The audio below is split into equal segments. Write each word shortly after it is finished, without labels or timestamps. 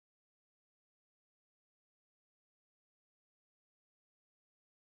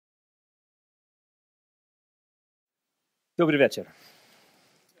Dobry wieczór.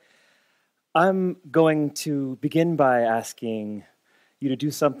 I'm going to begin by asking you to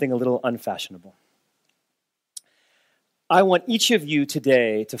do something a little unfashionable. I want each of you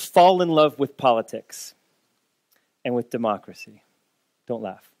today to fall in love with politics and with democracy. Don't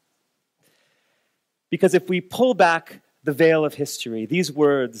laugh. Because if we pull back the veil of history, these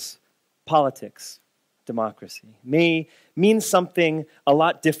words, politics, democracy, may mean something a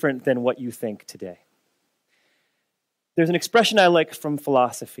lot different than what you think today. There's an expression I like from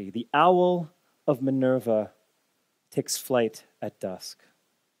philosophy. The owl of Minerva takes flight at dusk.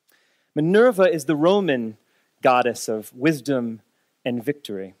 Minerva is the Roman goddess of wisdom and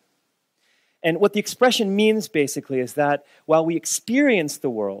victory. And what the expression means basically is that while we experience the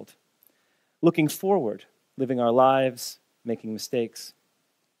world, looking forward, living our lives, making mistakes,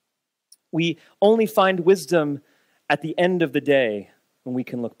 we only find wisdom at the end of the day when we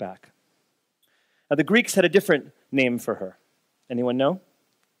can look back. Now, the Greeks had a different name for her. Anyone know?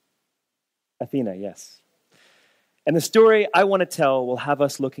 Athena, yes. And the story I want to tell will have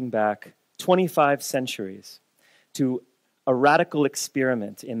us looking back 25 centuries to a radical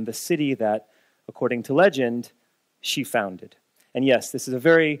experiment in the city that, according to legend, she founded. And yes, this is a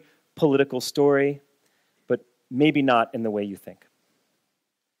very political story, but maybe not in the way you think.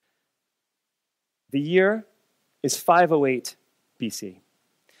 The year is 508 BC.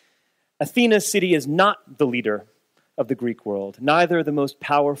 Athena's city is not the leader of the Greek world, neither the most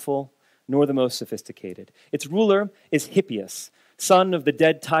powerful nor the most sophisticated. Its ruler is Hippias, son of the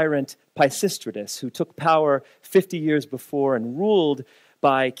dead tyrant Pisistratus, who took power 50 years before and ruled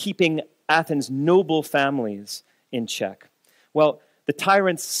by keeping Athens' noble families in check. Well, the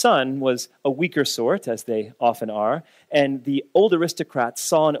tyrant's son was a weaker sort, as they often are, and the old aristocrats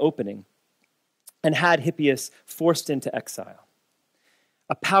saw an opening and had Hippias forced into exile.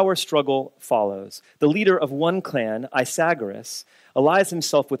 A power struggle follows. The leader of one clan, Isagoras, allies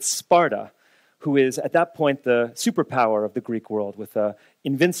himself with Sparta, who is at that point the superpower of the Greek world with an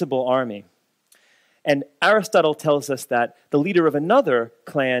invincible army. And Aristotle tells us that the leader of another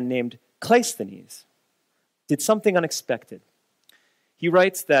clan named Cleisthenes did something unexpected. He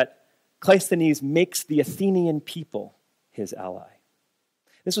writes that Cleisthenes makes the Athenian people his ally.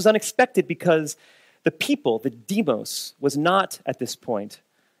 This was unexpected because the people, the demos, was not at this point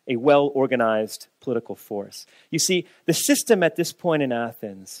a well-organized political force. You see, the system at this point in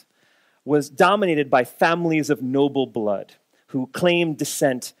Athens was dominated by families of noble blood who claimed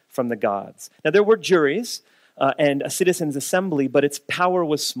descent from the gods. Now, there were juries and a citizens' assembly, but its power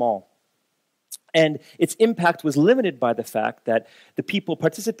was small. And its impact was limited by the fact that the people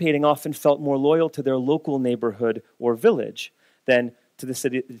participating often felt more loyal to their local neighborhood or village than to the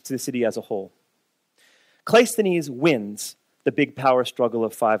city as a whole. Cleisthenes wins the big power struggle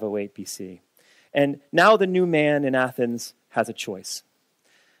of 508 BC. And now the new man in Athens has a choice.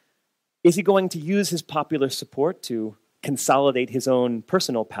 Is he going to use his popular support to consolidate his own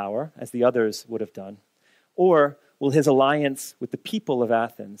personal power, as the others would have done? Or will his alliance with the people of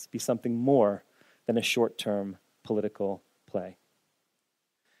Athens be something more than a short-term political play?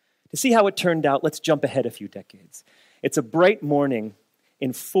 To see how it turned out, let's jump ahead a few decades. It's a bright morning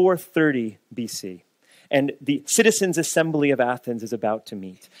in 430 BC. And the citizens' assembly of Athens is about to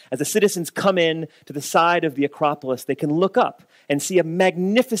meet. As the citizens come in to the side of the Acropolis, they can look up and see a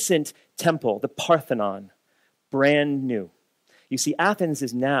magnificent temple, the Parthenon, brand new. You see, Athens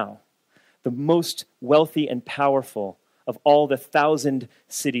is now the most wealthy and powerful of all the 1,000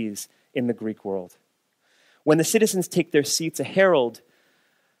 cities in the Greek world. When the citizens take their seats, a herald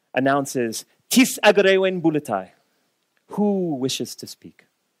announces, "Tis agorewen bouletai." Who wishes to speak?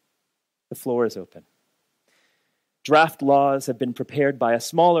 The floor is open. Draft laws have been prepared by a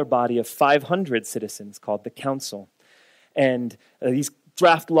smaller body of 500 citizens called the Council. And these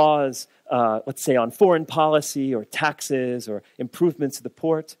draft laws, let's say on foreign policy or taxes or improvements to the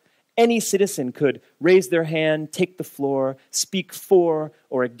port, any citizen could raise their hand, take the floor, speak for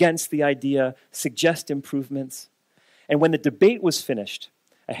or against the idea, suggest improvements. And when the debate was finished,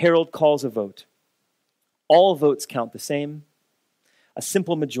 a herald calls a vote. All votes count the same. A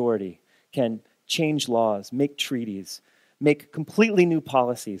simple majority can change laws, make treaties, make completely new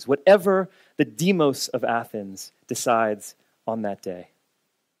policies, whatever the demos of Athens decides on that day.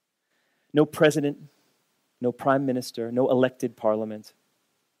 No president, no prime minister, no elected parliament.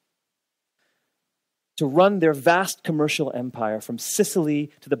 To run their vast commercial empire from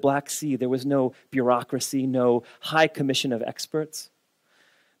Sicily to the Black Sea, there was no bureaucracy, no high commission of experts.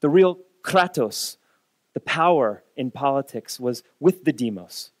 The real kratos, the power in politics, was with the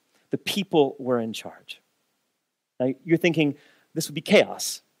demos. The people were in charge. Now, you're thinking, this would be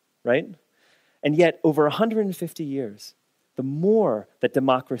chaos, right? And yet, over 150 years, the more that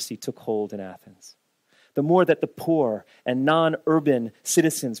democracy took hold in Athens, the more that the poor and non-urban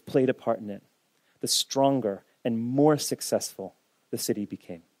citizens played a part in it, the stronger and more successful the city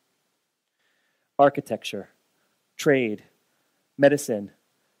became. Architecture, trade, medicine,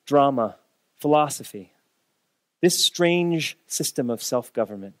 drama, philosophy. This strange system of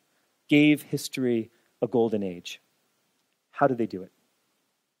self-government gave history a golden age. How did they do it?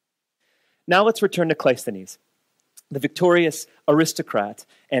 Now let's return to Cleisthenes, the victorious aristocrat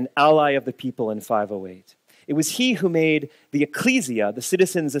and ally of the people in 508. It was he who made the ecclesia, the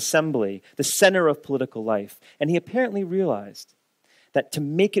citizens' assembly, the center of political life. And he apparently realized that to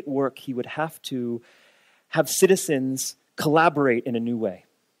make it work, he would have to have citizens collaborate in a new way.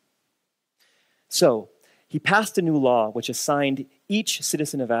 So he passed a new law which assigned each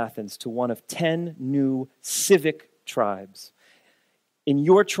citizen of Athens to one of 10 new civic tribes. In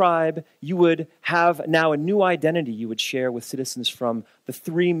your tribe, you would have now a new identity you would share with citizens from the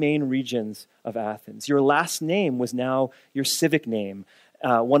 3 main regions of Athens. Your last name was now your civic name,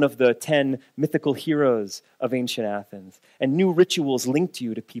 one of the 10 mythical heroes of ancient Athens. And new rituals linked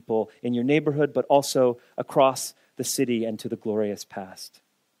you to people in your neighborhood, but also across the city and to the glorious past.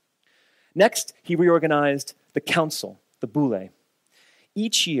 Next, he reorganized the council, the boule.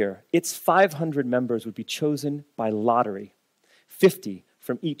 Each year, its 500 members would be chosen by lottery, 50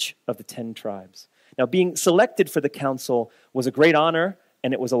 from each of the 10 tribes. Now, being selected for the council was a great honor,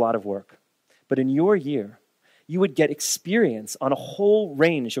 and it was a lot of work. But in your year, you would get experience on a whole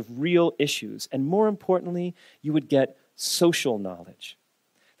range of real issues, and more importantly, you would get social knowledge,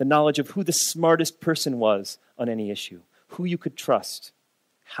 the knowledge of who the smartest person was on any issue, who you could trust,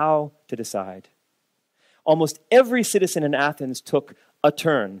 how to decide. Almost every citizen in Athens took a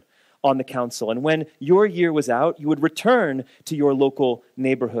turn on the council. And when your year was out, you would return to your local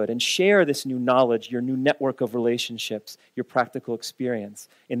neighborhood and share this new knowledge, your new network of relationships, your practical experience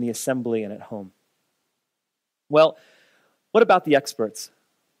in the assembly and at home. Well, what about the experts?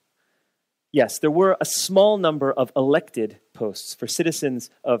 Yes, there were a small number of elected posts for citizens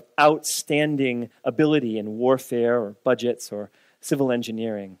of outstanding ability in warfare or budgets or civil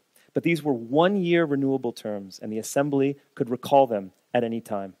engineering. But these were 1-year renewable terms, and the assembly could recall them at any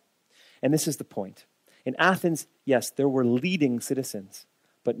time. And this is the point. In Athens, yes, there were leading citizens,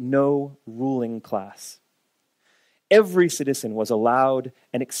 but no ruling class. Every citizen was allowed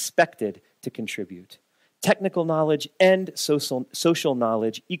and expected to contribute. Technical knowledge and social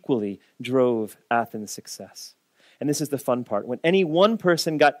knowledge equally drove Athens' success. And this is the fun part. When any one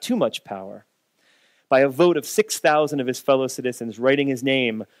person got too much power, by a vote of 6,000 of his fellow citizens writing his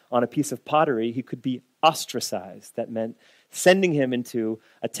name on a piece of pottery, he could be ostracized. That meant sending him into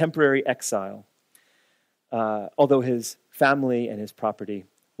a temporary exile, although his family and his property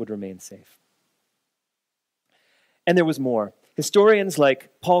would remain safe. And there was more. Historians like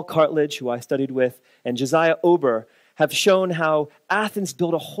Paul Cartledge, who I studied with, and Josiah Ober have shown how Athens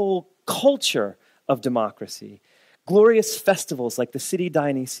built a whole culture of democracy. Glorious festivals like the City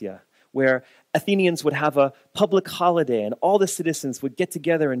Dionysia, where Athenians would have a public holiday and all the citizens would get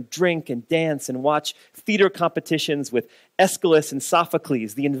together and drink and dance and watch theater competitions with Aeschylus and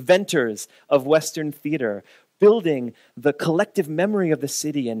Sophocles, the inventors of Western theater, building the collective memory of the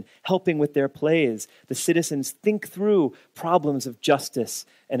city and helping with their plays the citizens think through problems of justice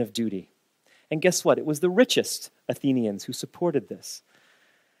and of duty. And guess what? It was the richest Athenians who supported this.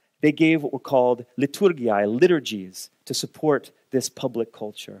 They gave what were called liturgiae, liturgies, to support this public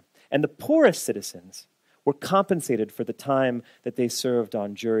culture. And the poorest citizens were compensated for the time that they served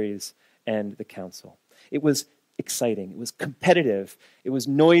on juries and the council. It was exciting. It was competitive. It was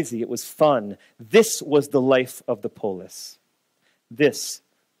noisy. It was fun. This was the life of the polis. This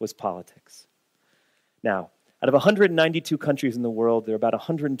was politics. Now, out of 192 countries in the world, there are about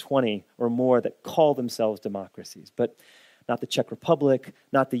 120 or more that call themselves democracies. But not the Czech Republic,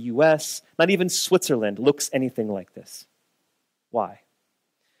 not the US, not even Switzerland looks anything like this. Why?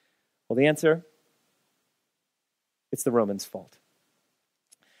 Well, the answer, it's the Romans' fault.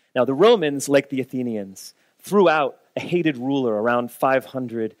 Now, the Romans, like the Athenians, threw out a hated ruler around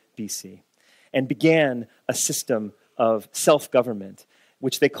 500 BC and began a system of self-government,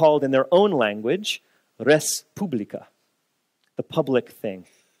 which they called in their own language, res publica, the public thing.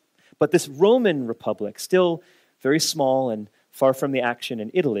 But this Roman republic, still very small and far from the action in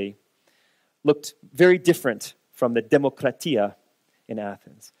Italy, looked very different from the demokratia in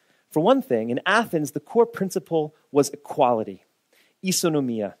Athens. For one thing, in Athens, the core principle was equality,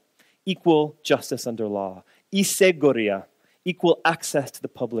 isonomia, equal justice under law, isegoria, equal access to the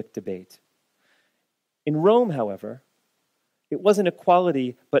public debate. In Rome, however, it wasn't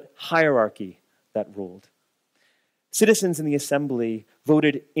equality, but hierarchy that ruled. Citizens in the assembly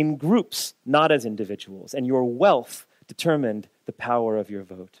voted in groups, not as individuals, and your wealth determined the power of your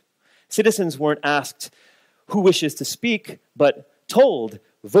vote. Citizens weren't asked who wishes to speak, but told,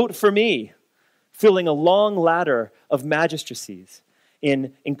 vote for me, filling a long ladder of magistracies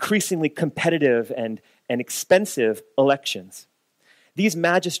in increasingly competitive and expensive elections. These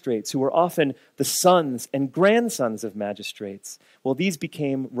magistrates, who were often the sons and grandsons of magistrates, well, these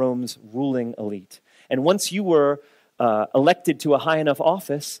became Rome's ruling elite. And once you were elected to a high enough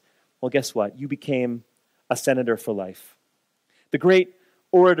office, well, guess what? You became a senator for life. The great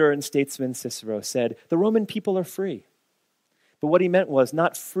orator and statesman Cicero said, the Roman people are free. But what he meant was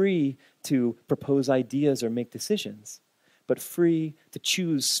not free to propose ideas or make decisions, but free to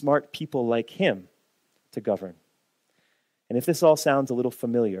choose smart people like him to govern. And if this all sounds a little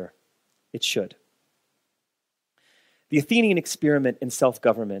familiar, it should. The Athenian experiment in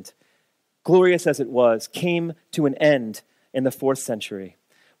self-government, glorious as it was, came to an end in the 4th century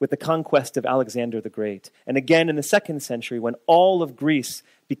with the conquest of Alexander the Great, and again in the 2nd century when all of Greece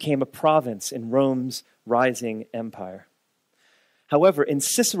became a province in Rome's rising empire. However, in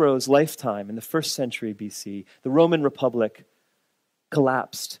Cicero's lifetime, in the 1st century BC, the Roman Republic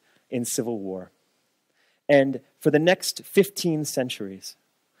collapsed in civil war. And for the next 15 centuries,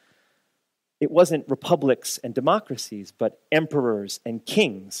 it wasn't republics and democracies, but emperors and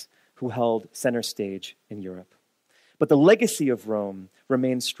kings who held center stage in Europe. But the legacy of Rome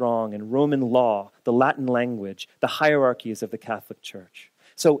remained strong in Roman law, the Latin language, the hierarchies of the Catholic Church.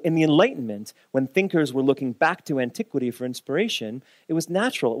 So in the Enlightenment, when thinkers were looking back to antiquity for inspiration, it was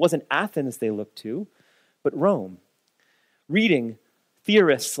natural. It wasn't Athens they looked to, but Rome. Reading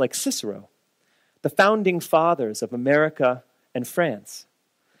theorists like Cicero, the founding fathers of America and France,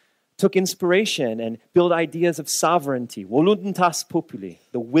 took inspiration and built ideas of sovereignty, voluntas populi,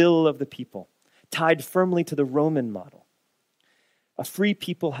 the will of the people, tied firmly to the Roman model. A free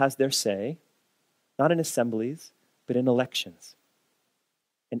people has their say, not in assemblies, but in elections.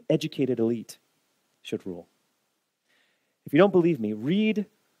 An educated elite should rule. If you don't believe me, read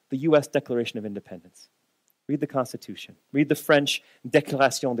the U.S. Declaration of Independence. Read the Constitution. Read the French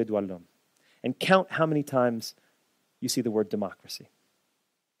Déclaration des droits de l'homme. And count how many times you see the word democracy.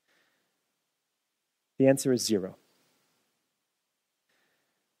 The answer is 0.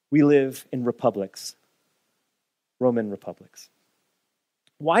 We live in republics, Roman republics.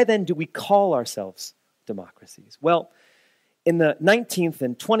 Why then do we call ourselves democracies? Well, in the 19th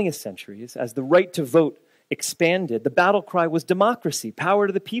and 20th centuries, as the right to vote expanded, the battle cry was democracy, power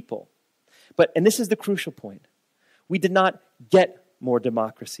to the people. And this is the crucial point, we did not get more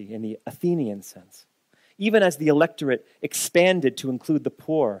democracy in the Athenian sense. Even as the electorate expanded to include the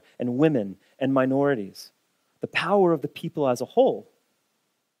poor and women and minorities, the power of the people as a whole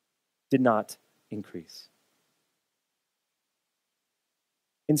did not increase.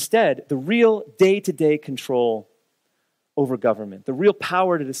 Instead, the real day-to-day control over government, the real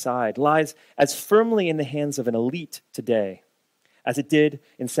power to decide, lies as firmly in the hands of an elite today as it did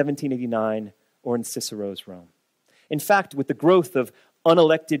in 1789 or in Cicero's Rome. In fact, with the growth of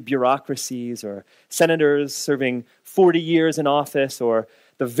unelected bureaucracies or senators serving 40 years in office or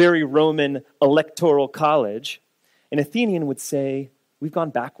the very Roman electoral college, an Athenian would say, we've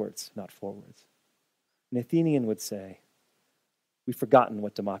gone backwards, not forwards. An Athenian would say, we've forgotten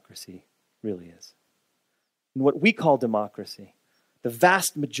what democracy really is. And what we call democracy, the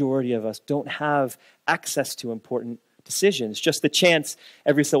vast majority of us don't have access to important decisions, just the chance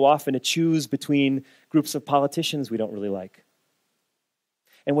every so often to choose between groups of politicians we don't really like.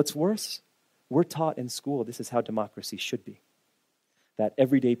 And what's worse, we're taught in school this is how democracy should be, that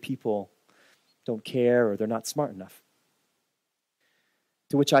everyday people don't care or they're not smart enough.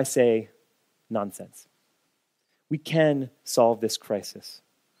 To which I say, nonsense. We can solve this crisis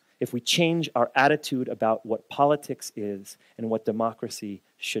if we change our attitude about what politics is and what democracy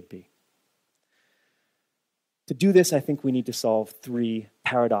should be. To do this, I think we need to solve 3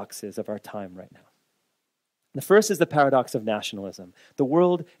 paradoxes of our time right now. The first is the paradox of nationalism. The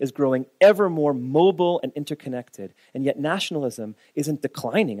world is growing ever more mobile and interconnected, and yet nationalism isn't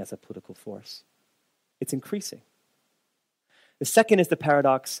declining as a political force. It's increasing. The second is the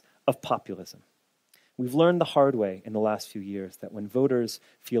paradox of populism. We've learned the hard way in the last few years that when voters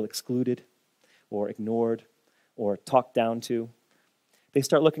feel excluded or ignored or talked down to, they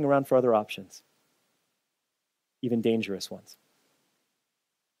start looking around for other options, even dangerous ones.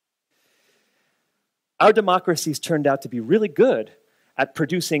 Our democracies turned out to be really good at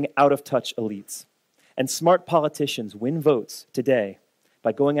producing out-of-touch elites. And smart politicians win votes today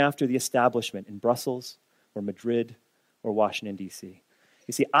by going after the establishment in Brussels or Madrid or Washington, D.C.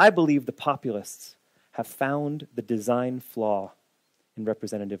 You see, I believe the populists have found the design flaw in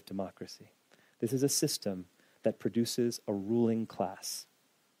representative democracy. This is a system that produces a ruling class.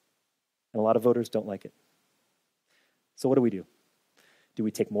 And a lot of voters don't like it. So what do? Do we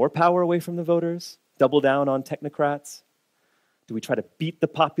take more power away from the voters? Double down on technocrats? Do we try to beat the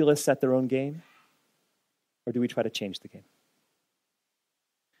populists at their own game? Or do we try to change the game?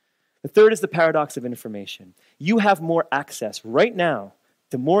 The third is the paradox of information. You have more access right now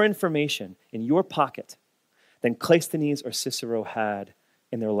to more information in your pocket than Cleisthenes or Cicero had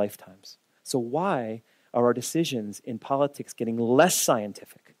in their lifetimes. So why are our decisions in politics getting less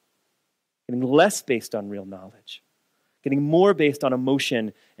scientific, getting less based on real knowledge, getting more based on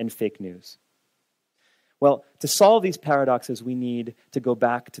emotion and fake news? Well, to solve these paradoxes, we need to go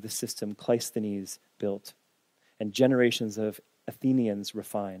back to the system Cleisthenes built and generations of Athenians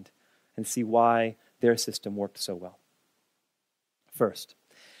refined, and see why their system worked so well. First,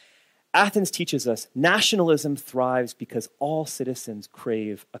 Athens teaches us nationalism thrives because all citizens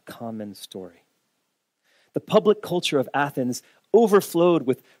crave a common story. The public culture of Athens overflowed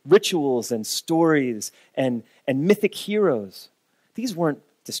with rituals and stories and mythic heroes. These weren't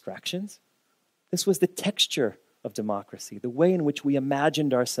distractions. This was the texture of democracy, the way in which we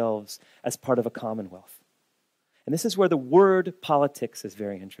imagined ourselves as part of a commonwealth. And this is where the word politics is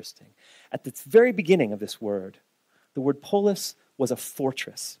very interesting. At the very beginning of this word, the word polis was a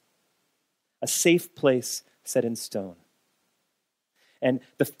fortress, a safe place set in stone. And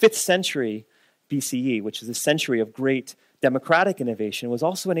the 5th century BCE, which is a century of great democratic innovation, was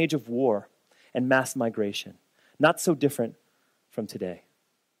also an age of war and mass migration, not so different from today.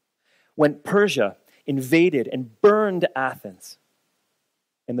 When Persia invaded and burned Athens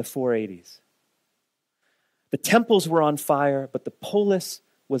in the 480s, the temples were on fire, but the polis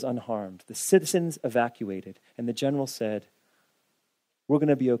was unharmed. The citizens evacuated, and the general said, we're going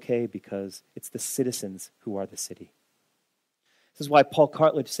to be okay because it's the citizens who are the city. This is why Paul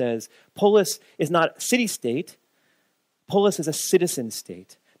Cartledge says, polis is not a city-state, polis is a citizen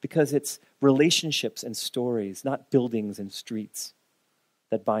state, because it's relationships and stories, not buildings and streets,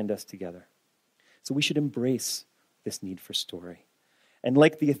 that bind us together. So we should embrace this need for story. And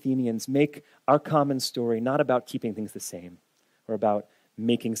like the Athenians, make our common story not about keeping things the same or about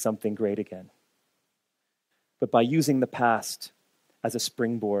making something great again, but by using the past as a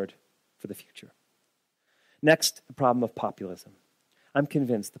springboard for the future. Next, the problem of populism. I'm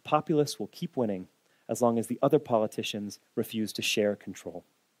convinced the populists will keep winning as long as the other politicians refuse to share control.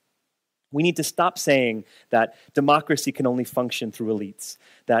 We need to stop saying that democracy can only function through elites,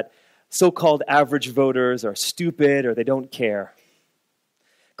 that so-called average voters are stupid or they don't care.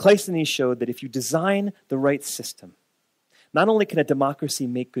 Cleisthenes showed that if you design the right system, not only can a democracy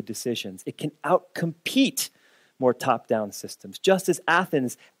make good decisions, it can outcompete more top-down systems, just as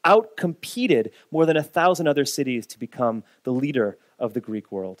Athens outcompeted more than 1,000 other cities to become the leader of the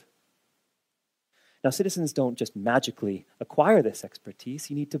Greek world. Now, citizens don't just magically acquire this expertise.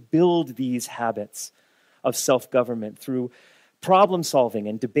 You need to build these habits of self-government through problem-solving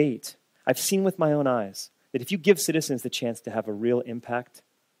and debate. I've seen with my own eyes that if you give citizens the chance to have a real impact,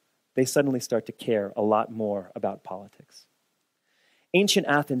 they suddenly start to care a lot more about politics. Ancient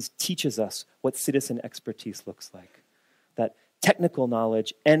Athens teaches us what citizen expertise looks like, that technical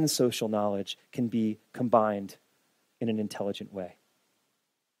knowledge and social knowledge can be combined in an intelligent way.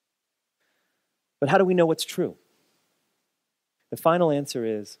 But how do we know what's true? The final answer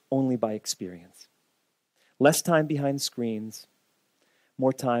is only by experience. Less time behind screens,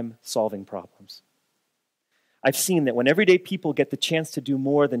 more time solving problems. I've seen that when everyday people get the chance to do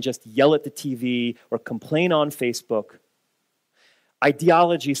more than just yell at the TV or complain on Facebook,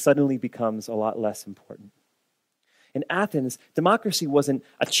 ideology suddenly becomes a lot less important. In Athens, democracy wasn't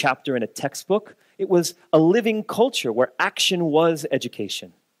a chapter in a textbook. It was a living culture where action was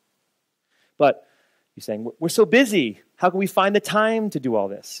education. But you're saying, we're so busy. How can we find the time to do all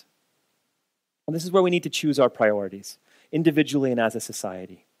this? Well, this is where we need to choose our priorities, individually and as a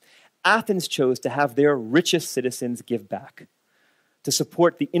society. Athens chose to have their richest citizens give back, to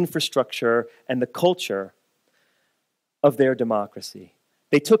support the infrastructure and the culture of their democracy.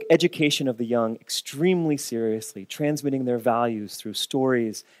 They took education of the young extremely seriously, transmitting their values through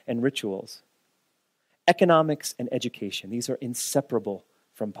stories and rituals. Economics and education, these are inseparable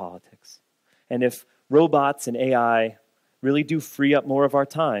from politics. And if robots and AI really do free up more of our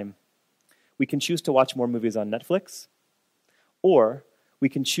time, we can choose to watch more movies on Netflix, or we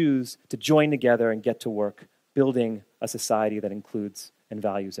can choose to join together and get to work building a society that includes and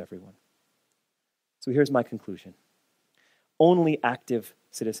values everyone. So here's my conclusion. Only active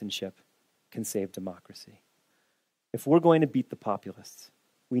citizenship can save democracy. If we're going to beat the populists,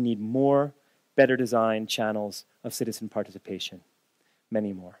 we need more better designed channels of citizen participation.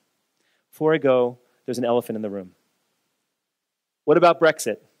 Many more. Before I go, there's an elephant in the room. What about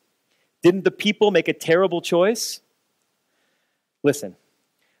Brexit? Didn't the people make a terrible choice? Listen,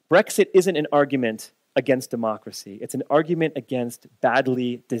 Brexit isn't an argument against democracy. It's an argument against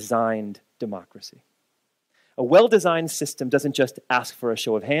badly designed democracy. A well-designed system doesn't just ask for a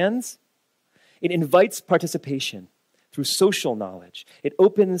show of hands. It invites participation through social knowledge. It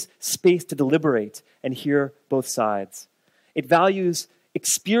opens space to deliberate and hear both sides. It values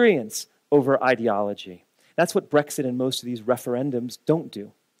experience over ideology. That's what Brexit and most of these referendums don't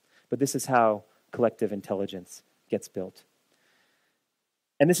do. But this is how collective intelligence gets built.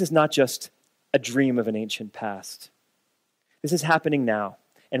 And this is not just a dream of an ancient past. This is happening now,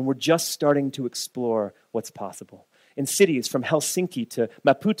 and we're just starting to explore what's possible. In cities from Helsinki to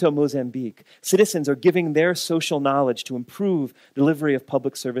Maputo, Mozambique, citizens are giving their social knowledge to improve delivery of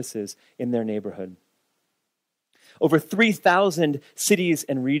public services in their neighborhood. Over 3,000 cities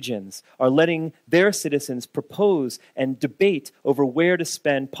and regions are letting their citizens propose and debate over where to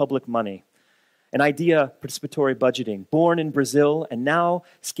spend public money. An idea, participatory budgeting, born in Brazil and now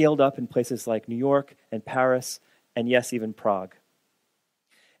scaled up in places like New York and Paris, and yes, even Prague.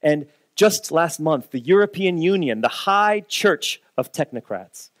 And just last month, the European Union, the high church of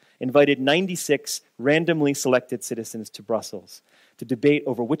technocrats, invited 96 randomly selected citizens to Brussels to debate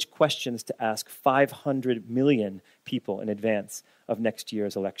over which questions to ask 500 million people in advance of next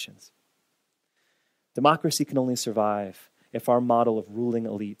year's elections. Democracy can only survive if our model of ruling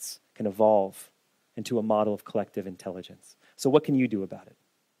elites can evolve into a model of collective intelligence. So what can you do about it?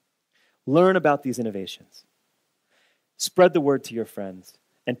 Learn about these innovations. Spread the word to your friends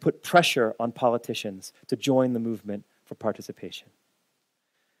and put pressure on politicians to join the movement for participation.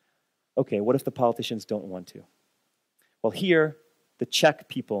 Okay, what if the politicians don't want to? Well, here, the Czech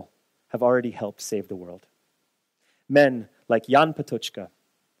people have already helped save the world. Men like Jan Patočka,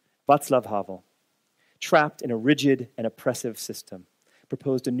 Václav Havel, trapped in a rigid and oppressive system,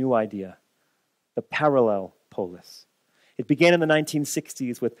 proposed a new idea, the parallel polis. It began in the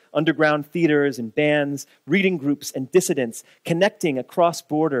 1960s with underground theaters and bands, reading groups, and dissidents connecting across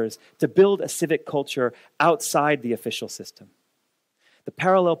borders to build a civic culture outside the official system. The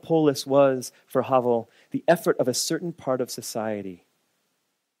parallel polis was, for Havel, the effort of a certain part of society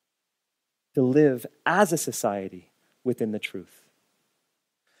to live as a society within the truth.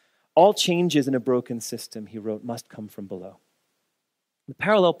 All changes in a broken system, he wrote, must come from below. The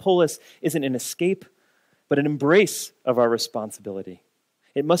parallel polis isn't an escape, but an embrace of our responsibility.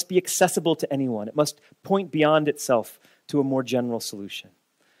 It must be accessible to anyone. It must point beyond itself to a more general solution.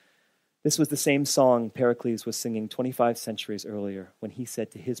 This was the same song Pericles was singing 25 centuries earlier when he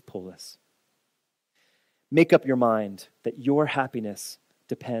said to his polis, "Make up your mind that your happiness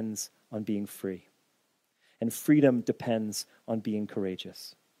depends on being free, and freedom depends on being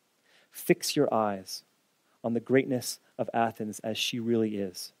courageous. Fix your eyes on the greatness of Athens as she really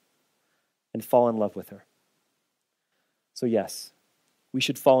is, and fall in love with her." So yes, we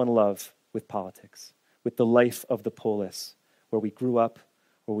should fall in love with politics, with the life of the polis, where we grew up,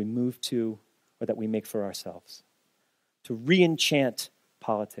 where we moved to, or that we make for ourselves. To re-enchant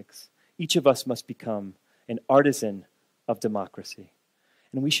politics, each of us must become an artisan of democracy.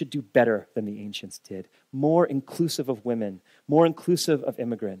 And we should do better than the ancients did, more inclusive of women, more inclusive of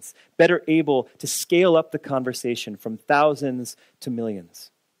immigrants, better able to scale up the conversation from thousands to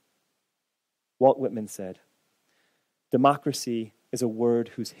millions. Walt Whitman said, "Democracy is a word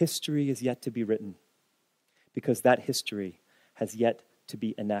whose history is yet to be written, because that history has yet to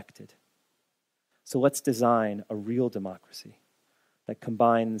be enacted." So let's design a real democracy that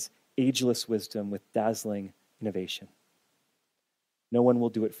combines ageless wisdom with dazzling innovation. No one will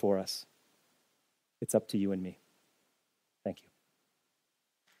do it for us. It's up to you and me. Thank you.